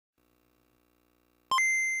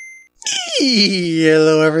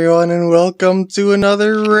Hello everyone and welcome to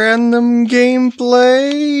another random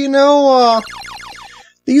gameplay.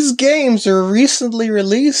 These games were recently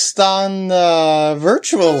released on the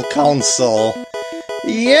Virtual Console.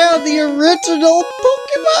 Yeah, the original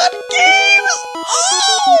Pokemon games!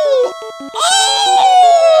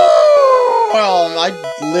 Well, I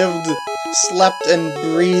lived, slept, and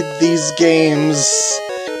breathed these games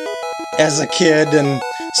as a kid, and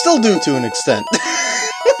still do to an extent.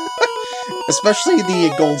 Especially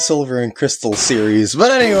the Gold, Silver, and Crystal series.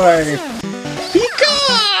 But anyway,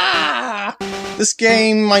 Pika! This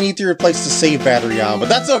game I need to replace the save battery on, but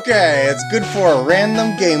that's okay. It's good for a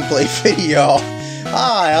random gameplay video.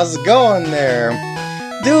 Hi, how's it going there?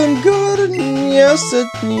 Doing good, and yes,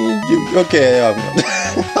 okay,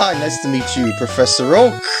 hi, nice to meet you, Professor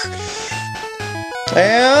Oak.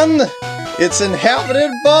 And it's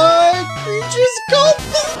inhabited by creatures called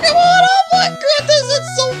Pokemon! Oh my goodness,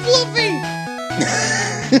 it's so fluffy!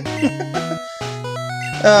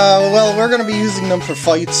 Well, we're gonna be using them for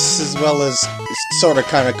fights, as well as sort of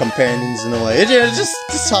kind of companions in a way. It's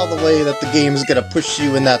just how the way that the game is gonna push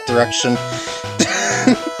you in that direction.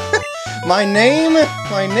 My name,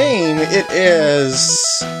 it is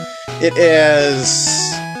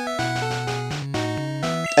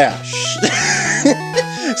Ash.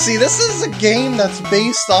 See, this is a game that's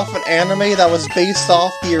based off an anime that was based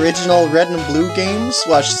off the original Red and Blue games.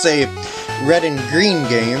 Well, I should say Red and Green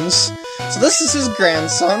games. So this is his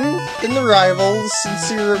grandson, been the rivals since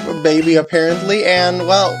he was a baby, apparently, and,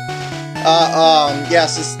 well,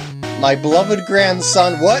 yes, it's my beloved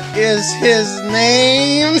grandson. What is his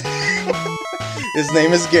name? His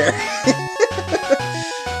name is Gary.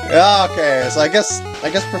 Okay, so I guess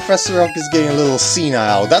Professor Oak is getting a little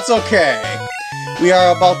senile. That's okay. We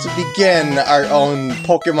are about to begin our own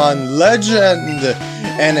Pokemon legend,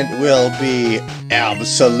 and it will be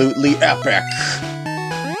absolutely epic.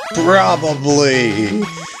 Probably.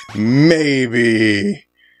 Maybe.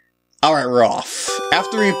 Alright, we're off.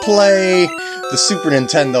 After we play the Super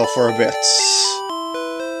Nintendo for a bit.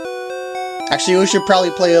 Actually, we should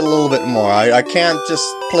probably play it a little bit more. I can't just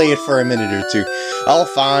play it for a minute or two. Oh,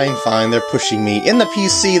 fine, they're pushing me. In the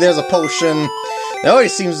PC, there's a potion. There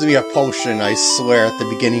always seems to be a potion, I swear, at the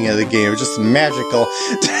beginning of the game. It's just magical.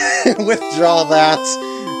 Withdraw that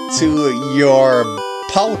to your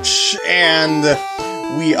pouch, and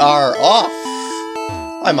we are off.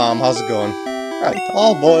 Hi, Mom, how's it going? Right,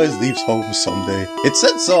 all boys leaves home someday. It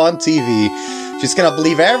said so on TV. She's gonna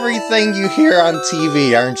believe everything you hear on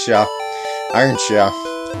TV, aren't ya? Aren't ya?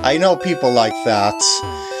 I know people like that.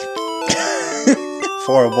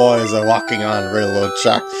 4 boys are walking on railroad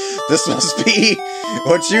track. This must be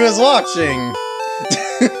what she was watching.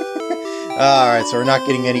 Alright, so we're not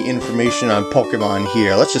getting any information on Pokemon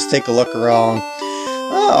here. Let's just take a look around.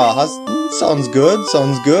 Oh, sounds good,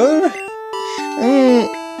 sounds good.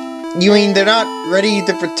 You mean they're not ready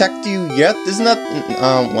to protect you yet? Isn't that...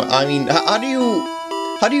 I mean, how do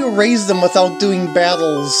you raise them without doing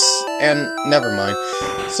battles? And never mind.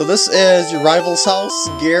 So this is your rival's house,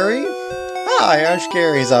 Gary. Hi, Ash.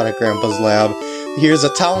 Gary's out at Grandpa's lab. Here's a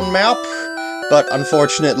town map, but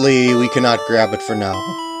unfortunately we cannot grab it for now.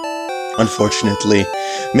 Unfortunately.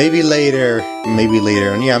 Maybe later. Maybe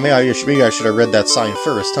later. And yeah, maybe I should have read that sign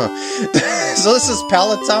first, huh? So this is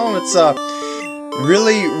Pallet Town. It's a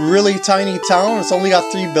really, really tiny town. It's only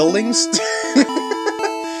got 3 buildings.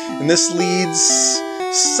 And this leads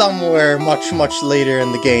somewhere much, much later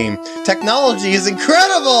in the game. Technology is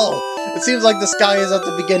incredible! It seems like this guy is at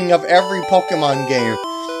the beginning of every Pokemon game.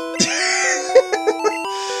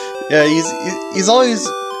 Yeah, he's always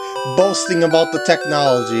boasting about the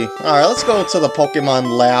technology. Alright, let's go to the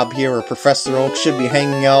Pokemon lab here where Professor Oak should be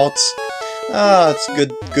hanging out. Ah, it's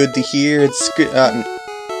good to hear. It's good.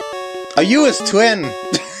 Are you his twin?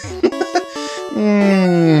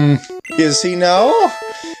 Is he now?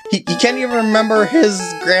 He can't even remember his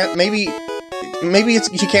maybe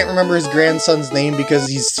he can't remember his grandson's name because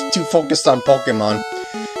he's too focused on Pokemon.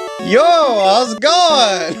 Yo, how's it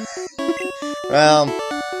going?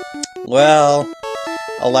 Well,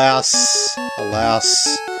 alas,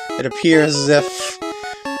 it appears as if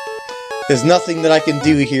there's nothing that I can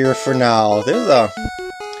do here for now. There's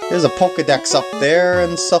a Pokedex up there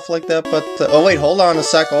and stuff like that, but oh wait, hold on a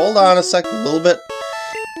sec, a little bit.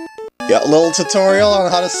 Yeah, a little tutorial on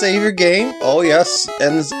how to save your game. Oh yes,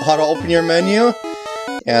 and how to open your menu.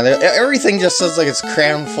 And everything just says like it's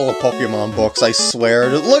crammed full of Pokemon books, I swear.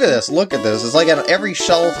 Look at this, It's like on every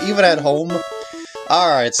shelf, even at home.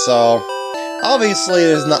 Alright, so obviously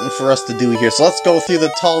there's nothing for us to do here, so let's go through the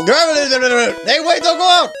tall... Hey, wait, don't go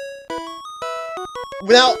out!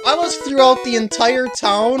 Now, I was throughout the entire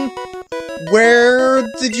town Where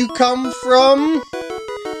did you come from?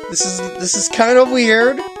 This is kind of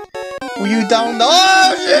weird. Were you down?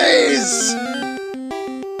 Oh, jeez!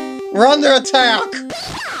 We're under attack!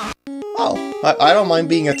 Oh, I don't mind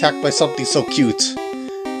being attacked by something so cute.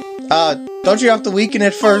 Don't you have to weaken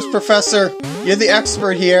it first, Professor? You're the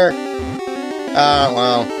expert here.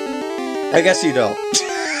 Well, I guess you don't.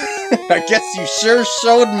 I guess you sure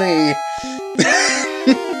showed me.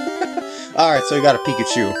 Alright, so we got a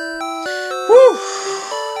Pikachu. Whew!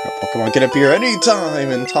 A Pokemon can appear anytime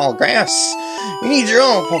in tall grass. You need your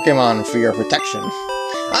own Pokemon for your protection.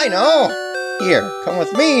 I know! Here, come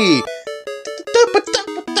with me!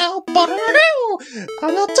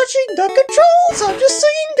 I'm not touching the controls, I'm just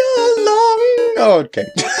singing along! Oh, okay.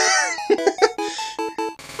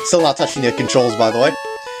 Still not touching the controls, by the way.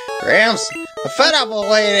 Grams, I'm fed up of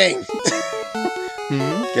waiting!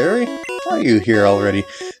 Gary? Why are you here already?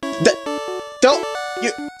 Don't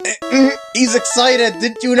you... He's excited!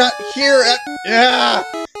 Did you not hear it? Yeah!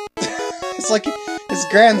 It's like his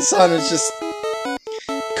grandson is just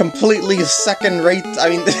completely second-rate. I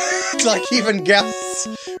mean, it's like even guests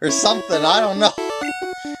or something. I don't know.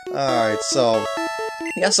 Alright, so...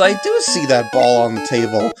 Yes, I do see that ball on the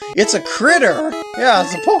table. It's a critter! Yeah,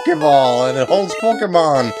 it's a Pokeball, and it holds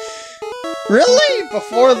Pokemon. Really?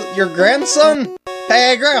 Before your grandson?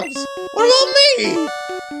 Hey, Gramps! What about me?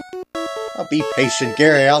 I'll be patient,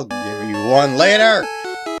 Gary. I'll give you one later.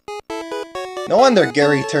 No wonder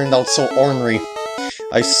Gary turned out so ornery.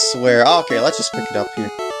 I swear. Okay, let's just pick it up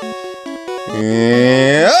here.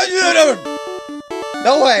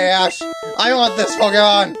 No way, Ash! I want this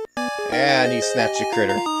Pokemon! And he snatched a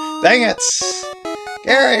critter. Dang it!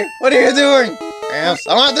 Gary, what are you doing? Gramps,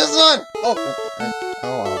 I want this one! Oh,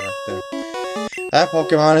 right there. That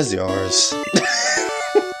Pokemon is yours.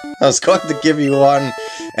 I was going to give you one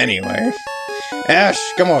anyway. Ash,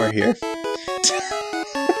 come over here.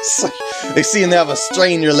 It's like they seem to have a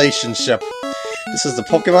strained relationship. This is the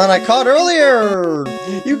Pokemon I caught earlier!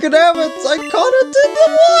 You can have it! I caught it in the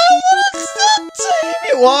wild, but it's not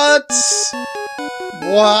baby! What?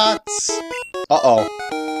 Uh-oh.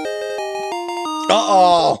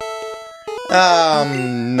 Uh-oh!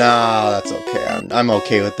 Nah, that's okay. I'm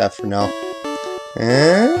okay with that for now.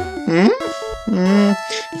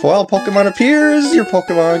 If a wild Pokemon appears, your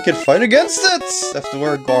Pokemon can fight against it!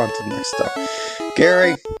 Afterward, go on to the next step.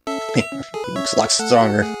 Gary, he looks a lot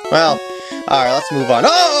stronger. Well, alright, let's move on.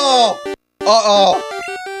 Uh-oh! Uh-oh!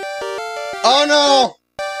 Oh no!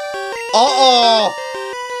 Uh-oh!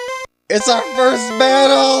 It's our first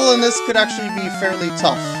battle, and this could actually be fairly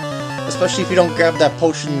tough. Especially if you don't grab that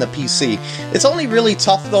potion in the PC. It's only really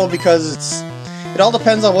tough, though, because it all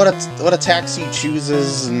depends on what attacks he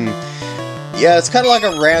chooses, and... yeah, it's kind of like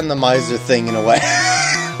a randomizer thing, in a way.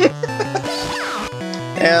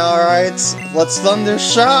 Alright, let's Thunder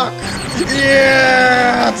Shock!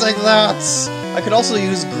 Yeah! Take that! I could also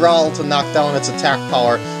use Growl to knock down its attack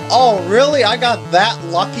power. Oh, really? I got that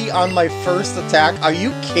lucky on my first attack? Are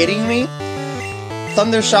you kidding me?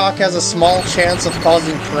 Thunder Shock has a small chance of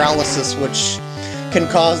causing paralysis, which can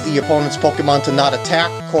cause the opponent's Pokemon to not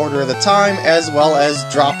attack a quarter of the time, as well as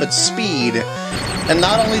drop its speed. And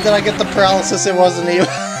not only did I get the paralysis, it wasn't even...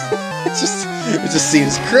 it just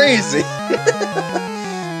seems crazy.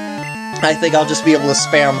 I think I'll just be able to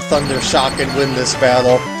spam Thunder Shock and win this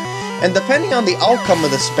battle. And depending on the outcome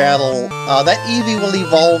of this battle, that Eevee will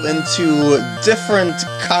evolve into different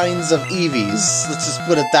kinds of Eevees. Let's just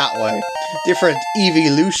put it that way. Different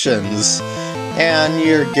Eeveelutions. And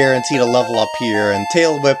you're guaranteed a level up here, and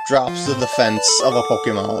Tail Whip drops the defense of a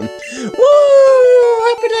Pokemon. Woo!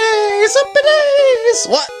 Happy days! Happy days!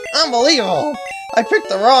 What? Unbelievable! I picked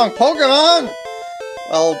the wrong Pokemon!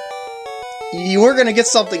 Well, you were gonna get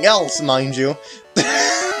something else, mind you.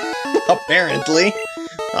 Apparently.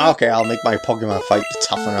 Okay, I'll make my Pokemon fight to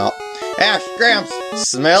toughen up. Ash, Gramps,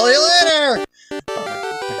 smell you later!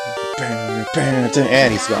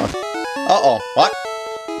 And he's gone. Uh-oh, what?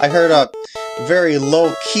 I heard a very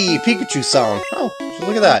low-key Pikachu sound. Oh,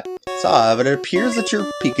 look at that. So, but it appears that your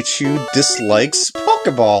Pikachu dislikes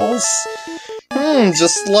Pokeballs.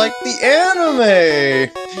 Just like the anime!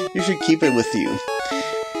 You should keep it with you.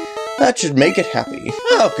 That should make it happy.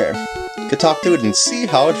 Okay. You could talk to it and see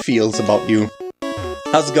how it feels about you.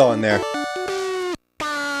 How's it going there?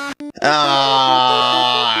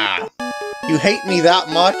 Ah! You hate me that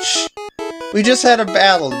much? We just had a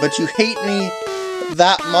battle, but you hate me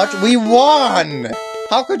that much? We won!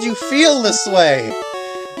 How could you feel this way?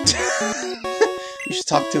 You should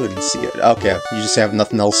talk to it and see it. Okay, you just have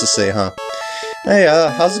nothing else to say, huh? Hey,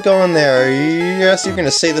 how's it going there? Yes, you're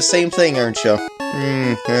gonna say the same thing, aren't you?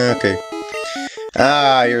 Okay.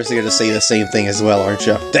 Ah, you're going to say the same thing as well, aren't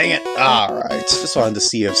you? Dang it! Alright, just wanted to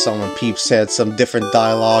see if someone peeps had some different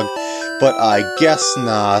dialogue, but I guess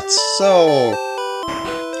not. So,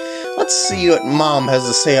 let's see what Mom has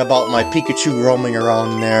to say about my Pikachu roaming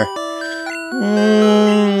around there.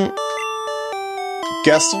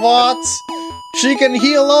 Guess what? She can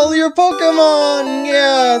heal all your Pokemon!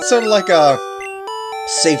 Yeah, it's sort of like a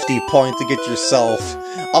safety point to get yourself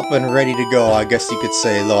up and ready to go, I guess you could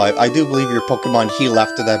say, though I do believe your Pokemon heal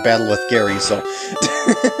after that battle with Gary, so...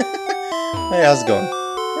 Hey, how's it going?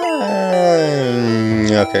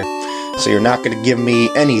 Okay, so you're not gonna give me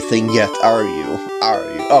anything yet, are you?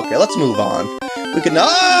 Okay, let's move on. We can...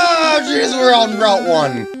 Oh, jeez, we're on Route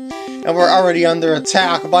 1! And we're already under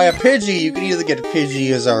attack by a Pidgey! You can either get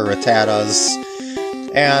Pidgey as our Rattatas.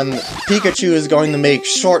 And Pikachu is going to make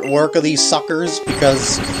short work of these suckers,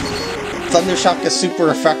 because Thundershock is super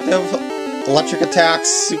effective. Electric attacks,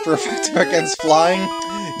 super effective against flying.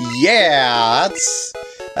 Yeah,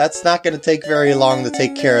 that's not going to take very long to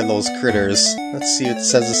take care of those critters. Let's see what it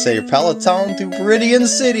says to say. Peloton to Viridian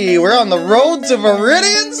City! We're on the road to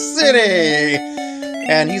Viridian City!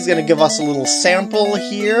 And he's going to give us a little sample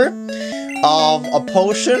here of a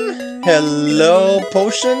potion. Hello,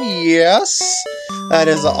 potion, yes. That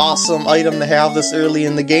is an awesome item to have this early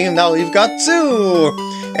in the game. Now we've got 2!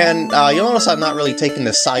 And you'll notice I'm not really taking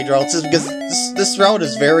the side routes, because this route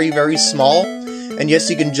is very, very small. And yes,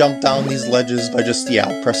 you can jump down these ledges by just,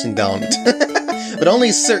 pressing down. But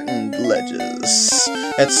only certain ledges,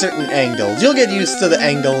 at certain angles. You'll get used to the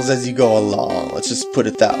angles as you go along, let's just put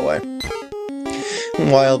it that way.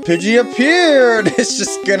 While Pidgey appeared, it's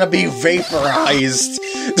just gonna be vaporized.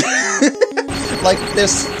 Like,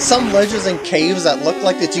 there's some ledges and caves that look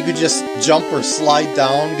like that you could just jump or slide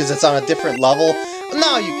down because it's on a different level. But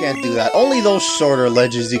no, you can't do that. Only those shorter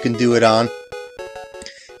ledges you can do it on.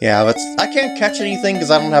 Yeah, but I can't catch anything because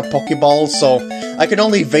I don't have Pokeballs, so I can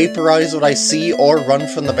only vaporize what I see or run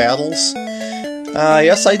from the battles.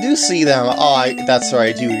 Yes, I do see them. Oh, that's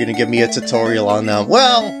right, you were gonna give me a tutorial on them.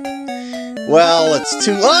 Well, it's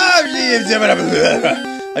too...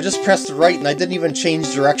 I just pressed right and I didn't even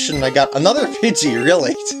change direction and I got another Pidgey,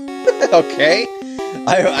 really? Okay.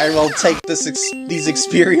 I will take these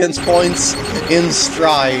experience points in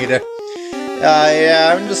stride.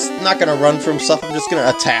 Yeah, I'm just not gonna run from stuff, I'm just gonna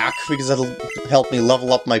attack, because it'll help me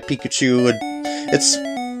level up my Pikachu. It's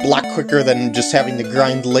a lot quicker than just having to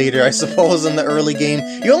grind later, I suppose, in the early game.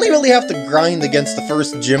 You only really have to grind against the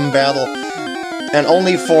first gym battle, and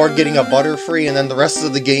only for getting a Butterfree, and then the rest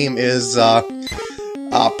of the game is,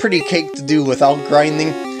 pretty cake to do without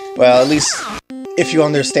grinding. Well, at least if you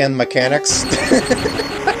understand mechanics.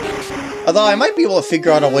 Although I might be able to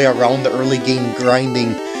figure out a way around the early game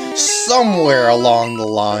grinding somewhere along the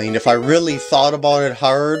line if I really thought about it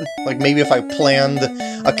hard. Like maybe if I planned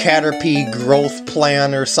a Caterpie growth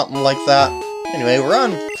plan or something like that. Anyway,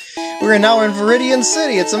 we're now in Viridian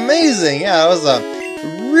City. It's amazing. Yeah, it was a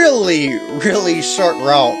really, really short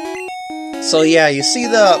route. So yeah, you see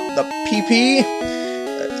the PP?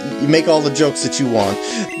 You make all the jokes that you want.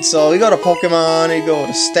 So you go to Pokemon, you go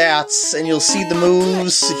to Stats, and you'll see the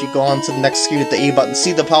moves. If you go on to the next screen at the A button,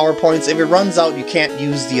 see the power points. If it runs out, you can't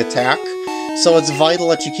use the attack. So it's vital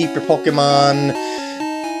that you keep your Pokemon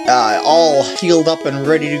all healed up and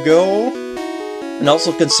ready to go. And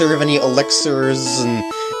also conserve any elixirs and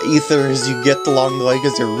ethers you get along the way,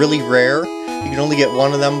 because they're really rare. You can only get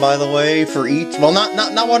one of them, by the way, for each. Well,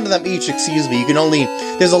 not one of them each, excuse me. You can only...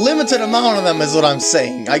 There's a limited amount of them, is what I'm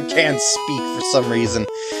saying. I can't speak for some reason.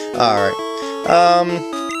 Alright.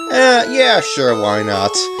 Yeah, sure, why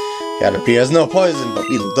not? Caterpie has no poison, but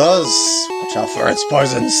Beetle does. Watch out for its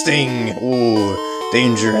poison sting. Ooh,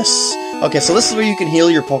 dangerous. Okay, so this is where you can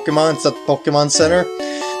heal your Pokemon. It's at the Pokemon Center.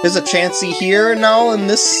 There's a Chansey here now, and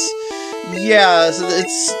this... Yeah,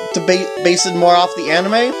 it's to base it more off the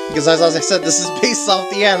anime, because as I said, this is based off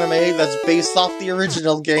the anime that's based off the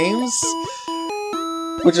original games,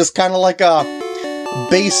 which is kind of like a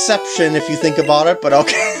baseception if you think about it, but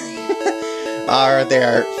okay. Alright, they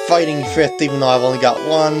are fighting fit, even though I've only got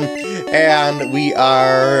one, and we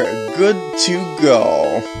are good to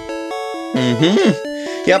go.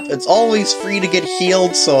 Yep, it's always free to get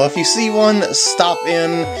healed, so if you see one, stop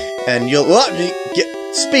in, and you'll...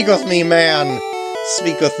 Speak with me, man!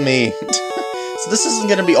 Speak with me. So this isn't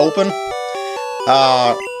gonna be open.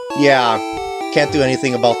 Yeah. Can't do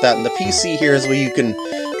anything about that. And the PC here is where you can...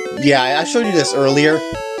 Yeah, I showed you this earlier.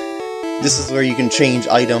 This is where you can change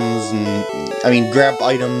items and... I mean, grab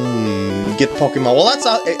items and get Pokemon. Well, that's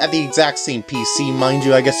at the exact same PC, mind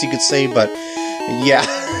you, I guess you could say, but... Yeah.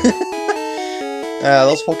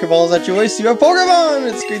 Those Pokeballs that you waste, you have Pokemon!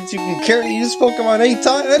 It's great that you can carry these Pokemon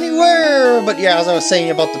anytime, anywhere! But yeah, as I was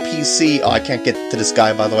saying about the PC... Oh, I can't get to this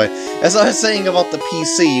guy, by the way. As I was saying about the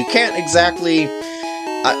PC, you can't exactly...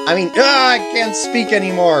 I can't speak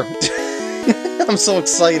anymore! I'm so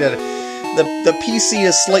excited. The PC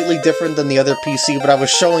is slightly different than the other PC, but I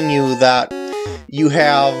was showing you that you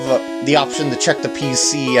have the option to check the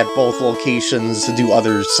PC at both locations to do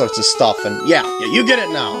other sorts of stuff, and yeah, you get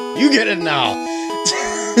it now! You get it now!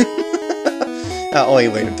 Oh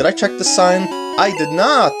wait, did I check the sign? I did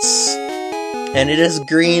not! And it is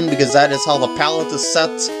green because that is how the palette is set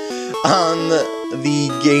on the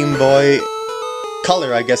Game Boy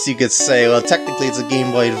Color, I guess you could say. Well, technically it's a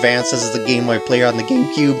Game Boy Advance, this is the Game Boy Player on the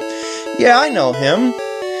GameCube. Yeah, I know him.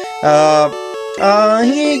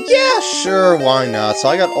 Yeah, sure, why not? So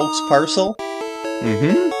I got Oak's parcel.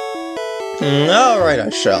 Alright, I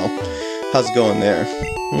shall. How's it going there?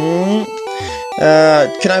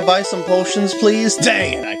 Can I buy some potions, please?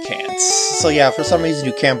 Dang it, I can't. So yeah, for some reason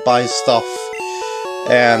you can't buy stuff.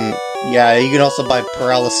 And yeah, you can also buy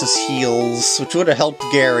paralysis heals, which would have helped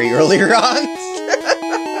Gary earlier on.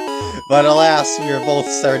 But alas, we were both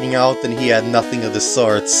starting out and he had nothing of the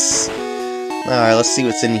sorts. Alright, let's see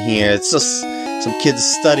what's in here. It's just some kids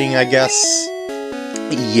studying, I guess.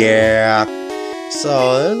 Yeah.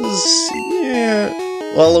 So, yeah.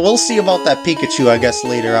 Well, we'll see about that Pikachu, I guess,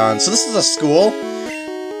 later on. So this is a school.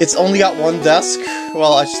 It's only got one desk.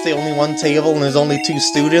 Well, I should say only one table, and there's only 2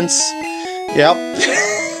 students. Yep.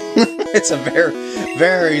 It's a very,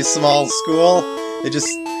 very small school. They're just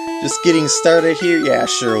getting started here. Yeah,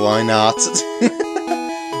 sure, why not?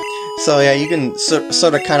 So yeah, you can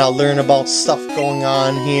sort of kind of learn about stuff going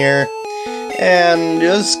on here. And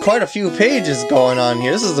there's quite a few pages going on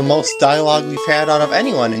here. This is the most dialogue we've had out of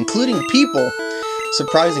anyone, including people.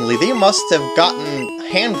 Surprisingly, they must have gotten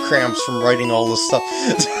hand cramps from writing all this stuff.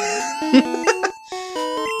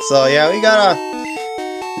 So yeah, we gotta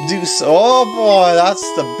do so. Oh boy, that's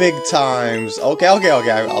the big times. Okay,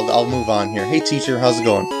 I'll move on here. Hey teacher, how's it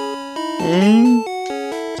going?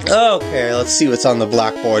 Okay, let's see what's on the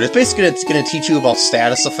blackboard. It's basically gonna teach you about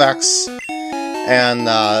status effects. And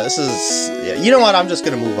this is... Yeah, you know what, I'm just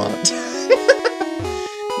gonna move on.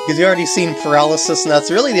 Because you already seen paralysis, and that's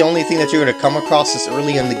really the only thing that you're going to come across this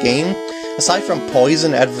early in the game, aside from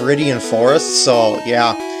poison at Viridian Forest, so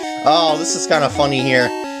yeah. Oh, this is kind of funny here.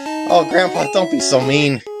 Oh, Grandpa, don't be so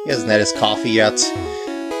mean. He hasn't had his coffee yet.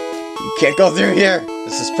 You can't go through here.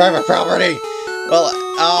 This is private property. Well,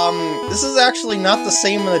 this is actually not the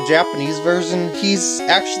same in the Japanese version. He's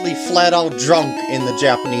actually flat out drunk in the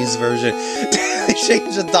Japanese version. They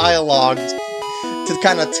changed the dialogue to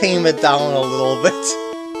kind of tame it down a little bit.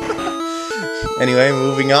 Anyway,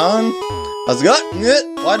 moving on. How's it going?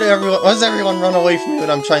 Why does everyone run away from me when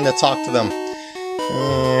I'm trying to talk to them?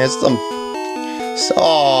 It's them. So,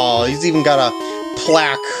 oh, he's even got a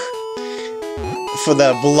plaque for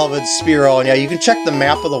the beloved Spearow. And yeah, you can check the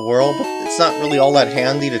map of the world, but it's not really all that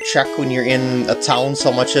handy to check when you're in a town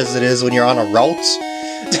so much as it is when you're on a route.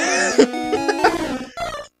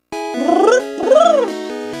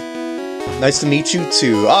 Nice to meet you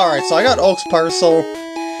too. Alright, so I got Oak's parcel.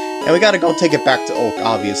 And we gotta go take it back to Oak,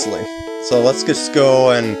 obviously. So let's just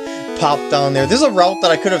go and pop down there. There's a route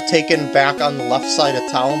that I could have taken back on the left side of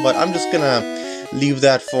town, but I'm just gonna leave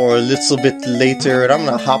that for a little bit later. And I'm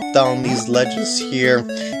gonna hop down these ledges here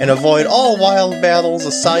and avoid all wild battles,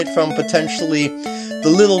 aside from potentially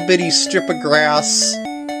the little bitty strip of grass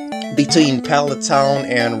between Pallet Town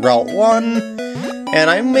and Route 1.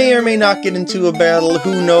 And I may or may not get into a battle,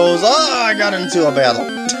 who knows? Oh, I got into a battle!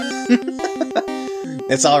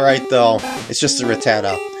 It's alright though, it's just a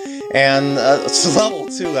Rattata. And it's level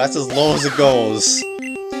 2, that's as low as it goes.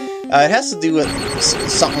 It has to do with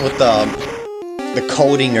something with the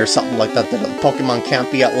coding or something like that, that Pokemon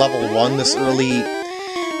can't be at level 1 this early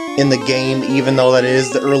in the game, even though that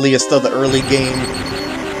is the earliest of the early game.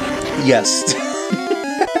 Yes.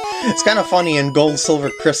 It's kind of funny, in Gold, Silver,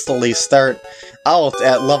 Crystal they start out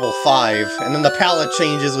at level 5, and then the palette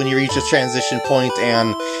changes when you reach a transition point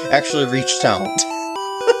and actually reach town.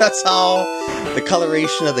 That's how the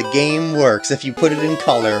coloration of the game works, if you put it in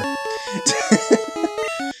color.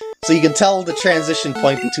 So you can tell the transition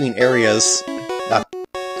point between areas.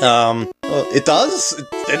 Well, it does?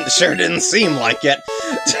 It sure didn't seem like it.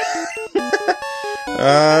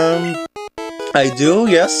 I do,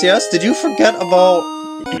 yes. Did you forget about...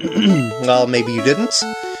 Well, maybe you didn't?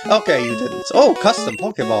 Okay, you didn't. Oh, custom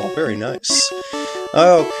Pokeball, very nice.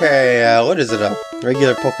 Okay, what is it? A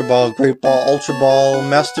regular Pokeball, Great Ball, Ultra Ball,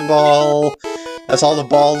 Master Ball. That's all the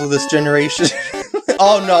balls of this generation.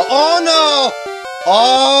 Oh no! Oh no!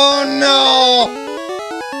 Oh no!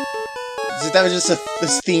 that was just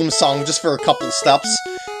this theme song just for a couple steps.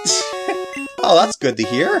 Oh, that's good to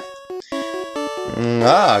hear.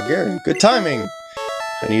 Gary, good timing.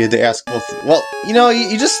 I needed to ask both. Well, you know,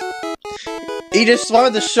 he just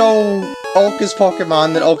wanted to show Oak his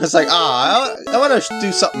Pokemon, then Oka's like, I want to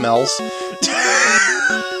do something else.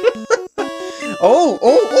 Oh,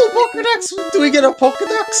 Pokedex! Do we get a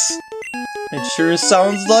Pokedex? It sure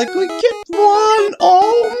sounds like we get one!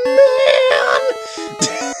 Oh,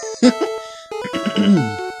 man!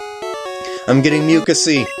 I'm getting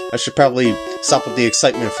mucusy. I should probably stop with the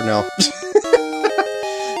excitement for now.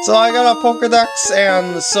 So I got a Pokedex,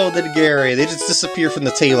 and so did Gary. They just disappear from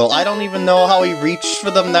the table. I don't even know how he reached for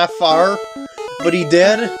them that far, but he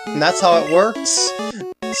did, and that's how it works.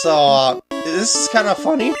 So, this is kind of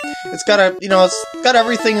funny. It's got it's got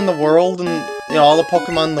everything in the world, and, you know, all the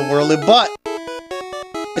Pokemon in the world, but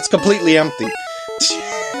it's completely empty.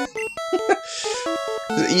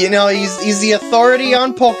 You know, he's the authority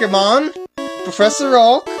on Pokemon, Professor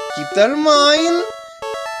Oak, keep that in mind.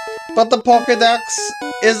 But the Pokedex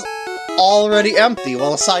is already empty,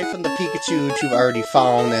 well, aside from the Pikachu which you've already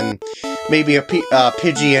found, and maybe a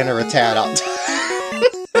Pidgeot or a Tadot.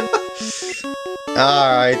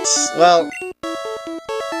 Alright, well,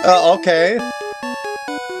 okay.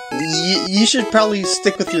 You should probably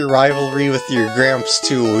stick with your rivalry with your Gramps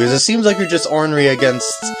too, because it seems like you're just ornery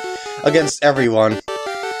against everyone.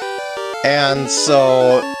 And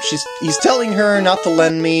so, he's telling her not to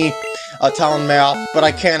lend me a town map, but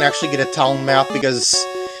I can't actually get a town map because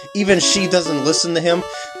even she doesn't listen to him.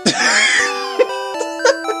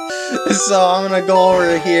 So I'm gonna go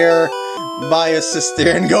over here, buy a sister,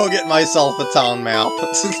 and go get myself a town map.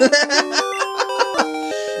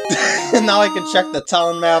 And now I can check the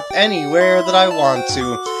town map anywhere that I want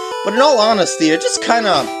to. But in all honesty, it just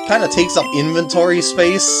kinda takes up inventory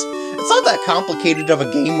space. It's not that complicated of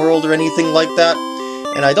a game world or anything like that.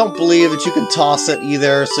 And I don't believe that you can toss it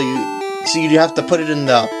either, so you have to put it in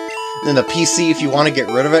the PC if you want to get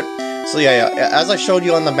rid of it. So yeah, as I showed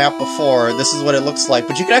you on the map before, this is what it looks like.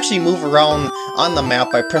 But you can actually move around on the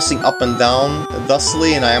map by pressing up and down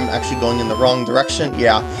thusly, and I am actually going in the wrong direction.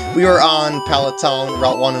 Yeah, we were on Pallet Town,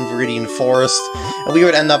 Route 1 in Viridian Forest, and we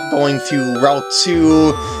would end up going through Route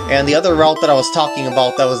 2, and the other route that I was talking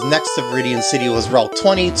about that was next to Viridian City was Route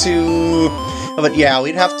 22. But yeah,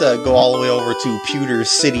 we'd have to go all the way over to Pewter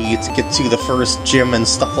City to get to the first gym and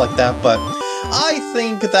stuff like that, but I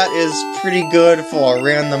think that is pretty good for a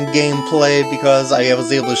random gameplay because I was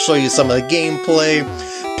able to show you some of the gameplay,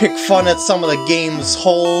 pick fun at some of the game's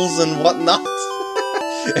holes and whatnot,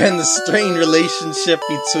 and the strained relationship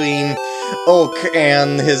between Oak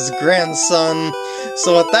and his grandson.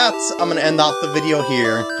 So with that, I'm going to end off the video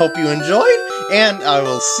here. Hope you enjoyed, and I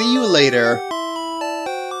will see you later.